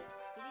take it.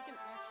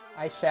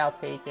 I shall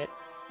take it.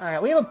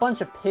 Alright, we have a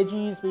bunch of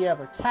Pidgeys, we have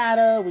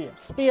Rattata, we have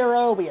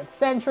Spearow, we have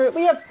Sentret,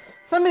 we have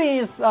some of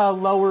these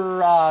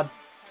lower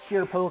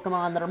tier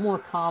Pokemon that are more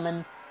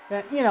common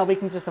that, you know, we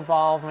can just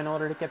evolve in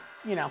order to get,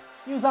 you know,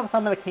 use up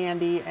some of the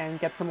candy and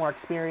get some more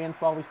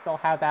experience while we still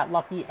have that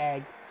lucky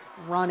egg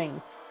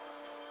running.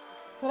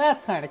 So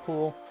that's kind of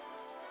cool.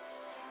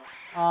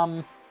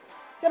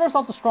 Get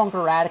ourselves a stronger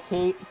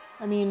Eradicate.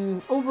 I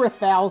mean, over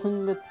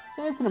 1,000, it's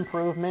an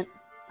improvement.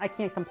 I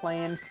can't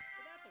complain.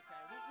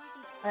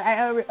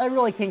 I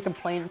really can't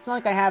complain. It's not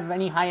like I have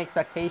any high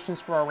expectations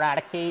for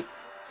Eradicate.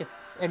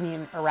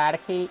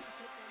 Eradicate.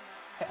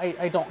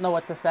 I don't know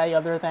what to say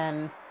other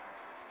than,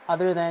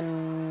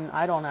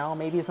 I don't know,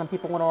 maybe some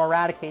people want to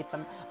eradicate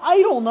them.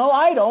 I don't know,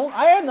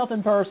 I have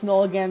nothing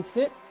personal against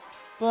it.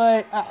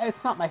 But,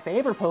 it's not my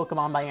favorite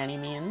Pokemon by any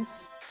means.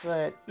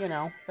 But, you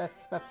know,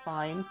 that's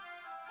fine.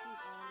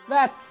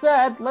 That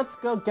said, let's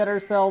go get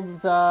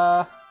ourselves,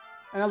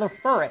 another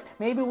Furret.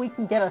 Maybe we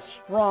can get a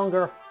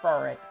stronger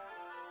Furret.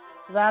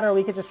 That, or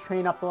we could just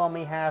train up the one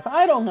we have.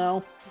 I don't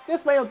know.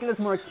 This way it'll get us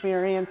more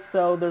experience,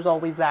 so there's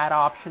always that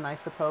option, I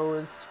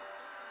suppose.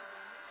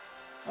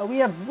 We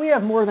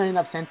have more than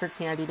enough Sentret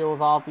Candy to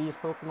evolve these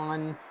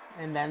Pokemon,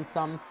 and then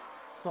some.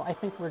 So I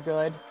think we're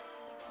good.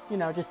 You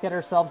know, just get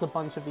ourselves a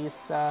bunch of these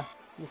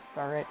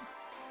Furret.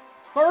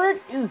 Furret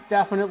is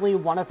definitely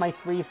one of my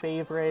 3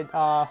 favorite,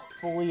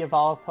 fully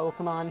evolved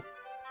Pokemon.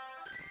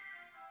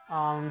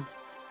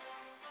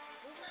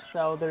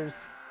 So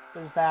there's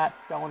that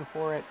going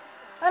for it.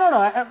 I don't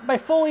know. By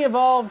fully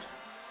evolved,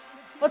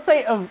 let's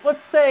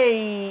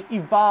say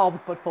evolved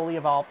but fully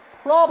evolved.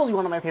 Probably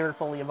one of my favorite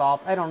fully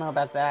evolved. I don't know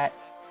about that,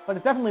 but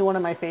it's definitely one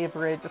of my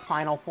favorite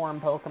final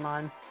form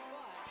Pokemon.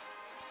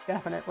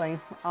 Definitely.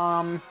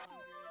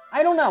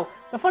 I don't know.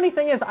 The funny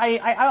thing is,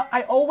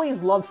 I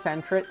always loved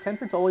Sentret.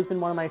 Sentret's always been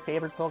one of my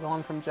favorite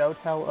Pokemon from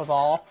Johto of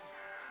all.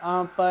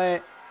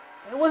 But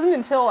it wasn't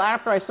until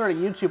after I started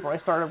YouTube where I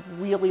started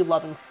really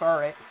loving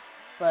Furret.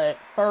 But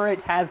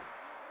Furret has...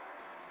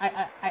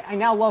 I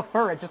now love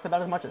Furret just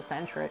about as much as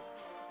Sentret,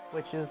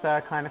 which is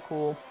kind of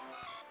cool.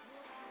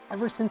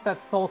 Ever since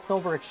that Soul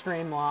Silver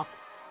Extreme Lock,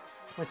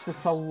 which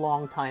was a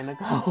long time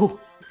ago.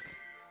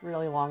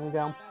 Really long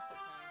ago.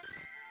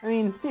 I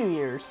mean, a few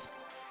years.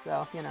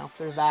 So, you know,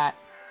 there's that.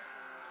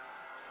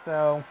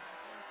 So,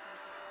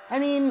 I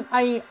mean,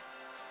 I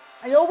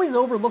always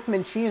overlooked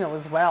Minccino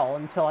as well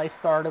until I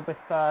started with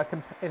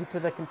into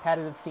the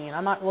competitive scene.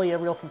 I'm not really a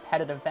real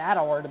competitive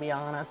battler, to be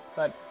honest,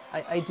 but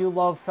I do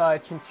love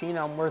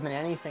Cinccino more than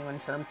anything in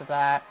terms of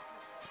that.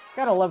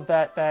 Gotta love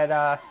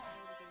that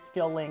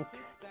skill link,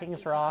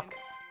 King's Rock.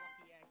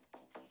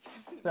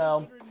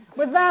 So,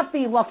 with that,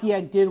 the Lucky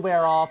Egg did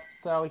wear off,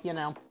 so, you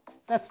know,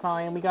 that's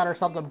fine. We got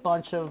ourselves a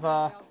bunch of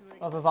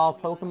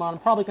evolved Pokemon. I'm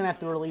probably gonna have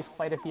to release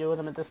quite a few of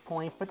them at this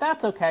point, but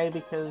that's okay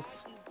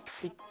because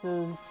you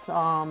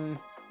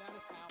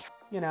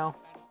know,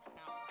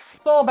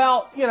 it's all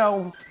about, you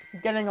know,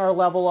 getting our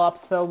level up,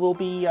 so we'll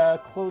be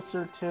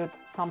closer to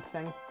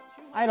something.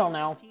 I don't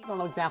know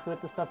exactly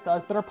what this stuff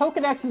does, but our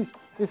Pokedex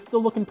is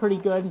still looking pretty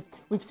good.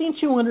 We've seen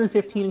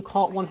 215 and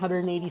caught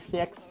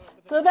 186,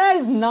 so that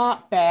is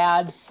not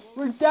bad.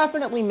 We're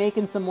definitely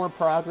making some more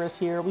progress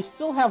here. We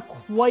still have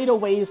quite a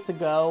ways to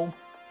go,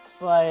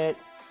 but,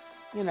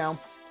 you know,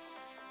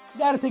 you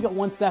gotta take it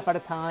one step at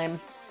a time.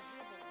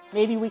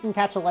 Maybe we can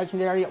catch a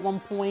legendary at one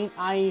point.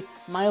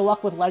 My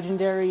luck with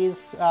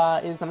legendaries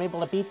is I'm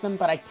able to beat them,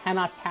 but I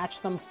cannot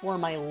catch them for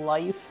my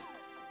life.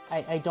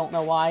 I don't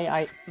know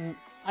why.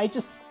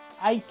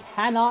 I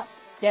cannot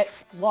get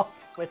luck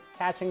with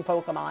catching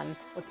Pokemon.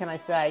 What can I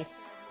say?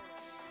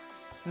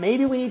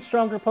 Maybe we need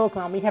stronger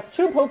Pokemon. We have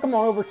 2 Pokemon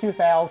over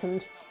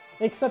 2,000,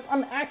 except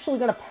I'm actually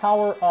going to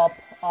power up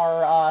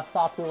our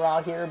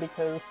Sakura here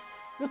because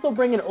this will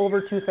bring it over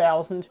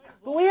 2,000.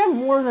 But we have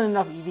more than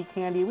enough Eevee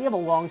candy. We have a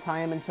long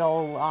time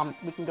until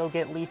we can go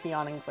get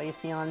Leafeon and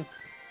Glaceon.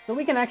 So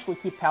we can actually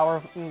keep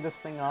powering this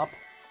thing up.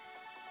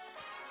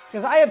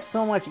 Because I have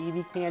so much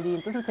Eevee candy,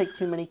 it doesn't take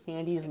too many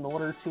candies in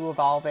order to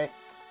evolve it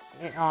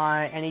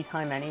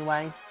anytime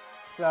anyway.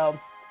 So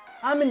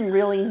I'm in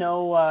really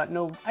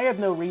I have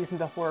no reason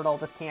to hoard all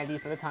this candy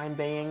for the time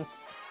being.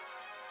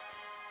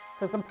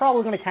 Because I'm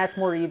probably going to catch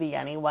more Eevee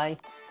anyway.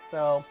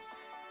 So,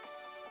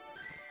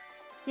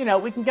 you know,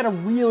 we can get a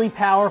really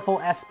powerful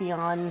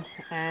Espeon,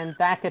 and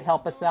that could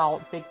help us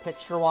out big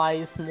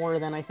picture-wise more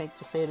than I think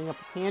just saving up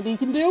the candy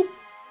can do.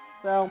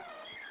 So,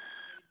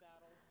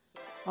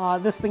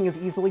 this thing is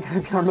easily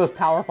going to be our most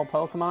powerful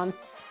Pokemon.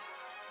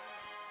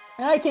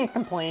 And I can't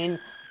complain.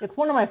 It's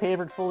one of my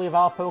favorite fully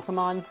evolved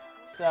Pokemon,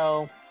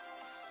 so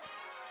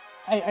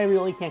I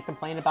really can't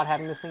complain about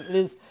having this thing.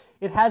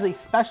 It has a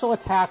special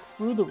attack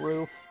through the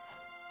roof.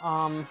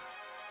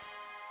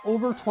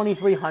 Over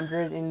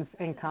 2,300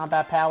 in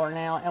combat power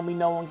now, and we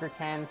no longer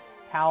can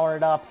power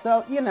it up.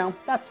 So, you know,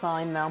 that's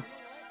fine though.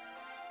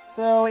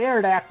 So,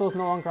 Aerodactyl is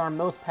no longer our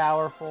most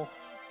powerful.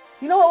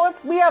 So, you know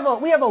what? We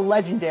have a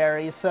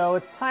legendary, so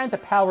it's time to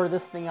power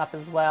this thing up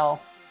as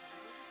well.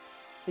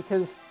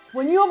 Because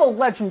when you have a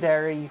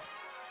legendary,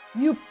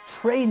 you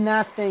train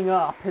that thing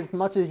up as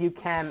much as you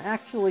can.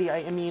 Actually,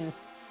 I mean,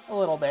 a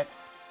little bit.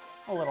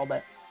 A little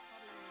bit.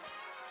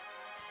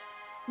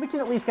 We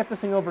can at least get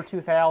this thing over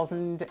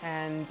 2,000,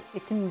 and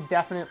it can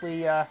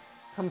definitely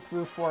come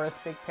through for us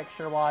big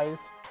picture-wise.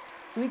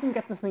 So we can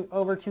get this thing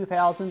over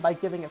 2,000 by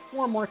giving it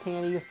 4 more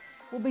candies.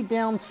 We'll be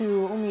down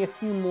to only a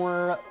few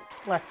more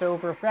left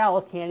over for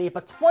Valid Candy,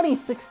 but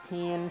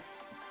 2016,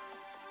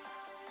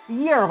 the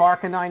year of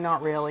Arcanine,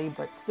 not really,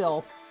 but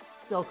still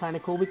kind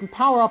of cool. We can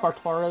power up our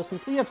Tauros,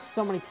 since we have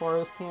so many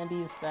Tauros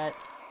candies that,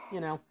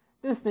 you know,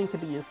 this thing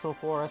could be useful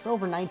for us.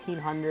 Over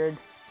 1,900.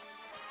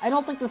 I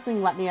don't think this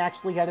thing let me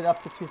actually get it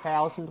up to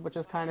 2,000, which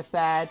is kind of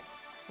sad.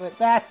 But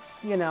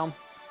that's, you know,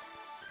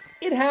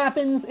 it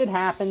happens, it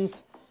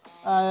happens.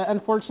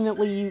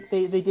 Unfortunately,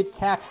 they did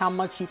cap how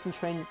much you can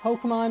train your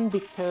Pokemon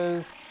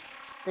because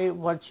they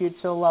want you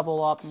to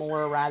level up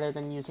more rather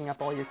than using up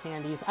all your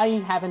candies. I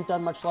haven't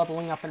done much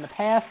leveling up in the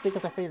past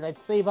because I figured I'd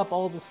save up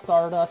all the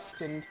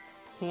Stardust and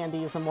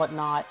candies and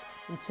whatnot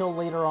until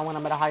later on when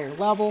I'm at a higher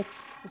level.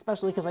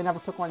 Especially because I never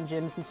took on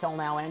gyms until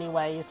now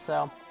anyway,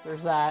 so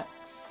there's that.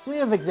 So we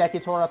have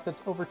Executor up to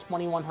over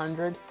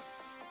 2,100.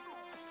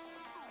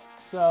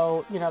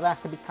 So, you know,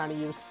 that could be kind of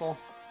useful.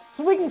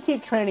 So we can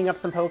keep training up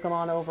some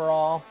Pokemon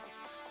overall.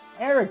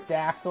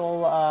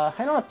 Aerodactyl,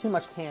 I don't have too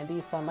much candy,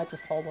 so I might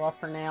just hold off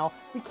for now.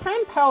 We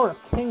can power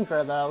up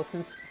Kingdra, though,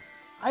 since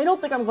I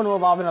don't think I'm going to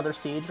evolve another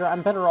Seadra.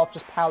 I'm better off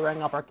just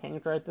powering up our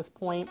Kingdra at this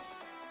point.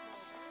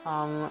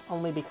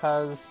 only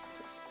because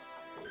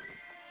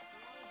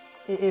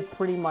it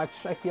pretty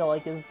much, I feel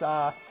like, is,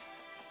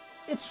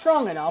 it's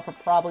strong enough. We're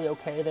probably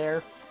okay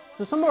there.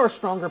 So some more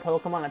stronger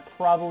Pokemon I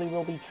probably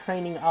will be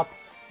training up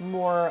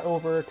more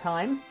over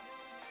time.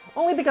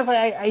 Only because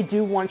I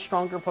do want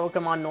stronger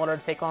Pokemon in order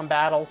to take on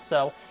battles,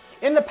 so...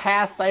 In the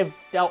past, I've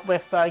dealt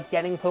with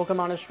getting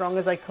Pokemon as strong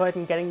as I could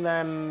and getting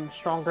them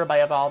stronger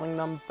by evolving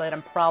them, but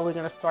I'm probably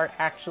going to start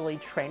actually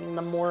training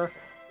them more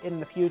in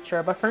the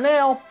future. But for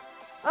now,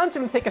 I'm just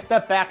going to take a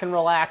step back and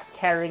relax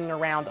carrying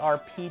around our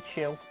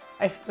Pichu.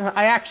 I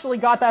actually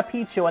got that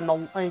Pichu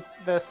on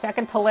the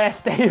second to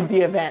last day of the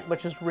event,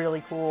 which is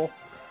really cool.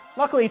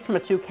 Luckily, it's from a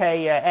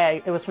 2K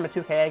egg. It was from a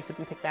 2K egg, so it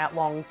didn't take that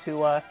long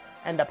to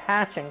end up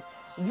hatching.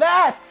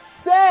 That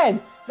said,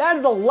 that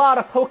is a lot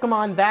of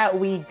Pokemon that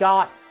we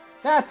got.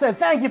 That said,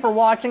 thank you for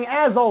watching.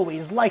 As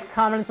always, like,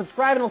 comment, and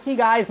subscribe, and I'll see you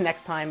guys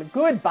next time.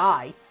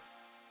 Goodbye.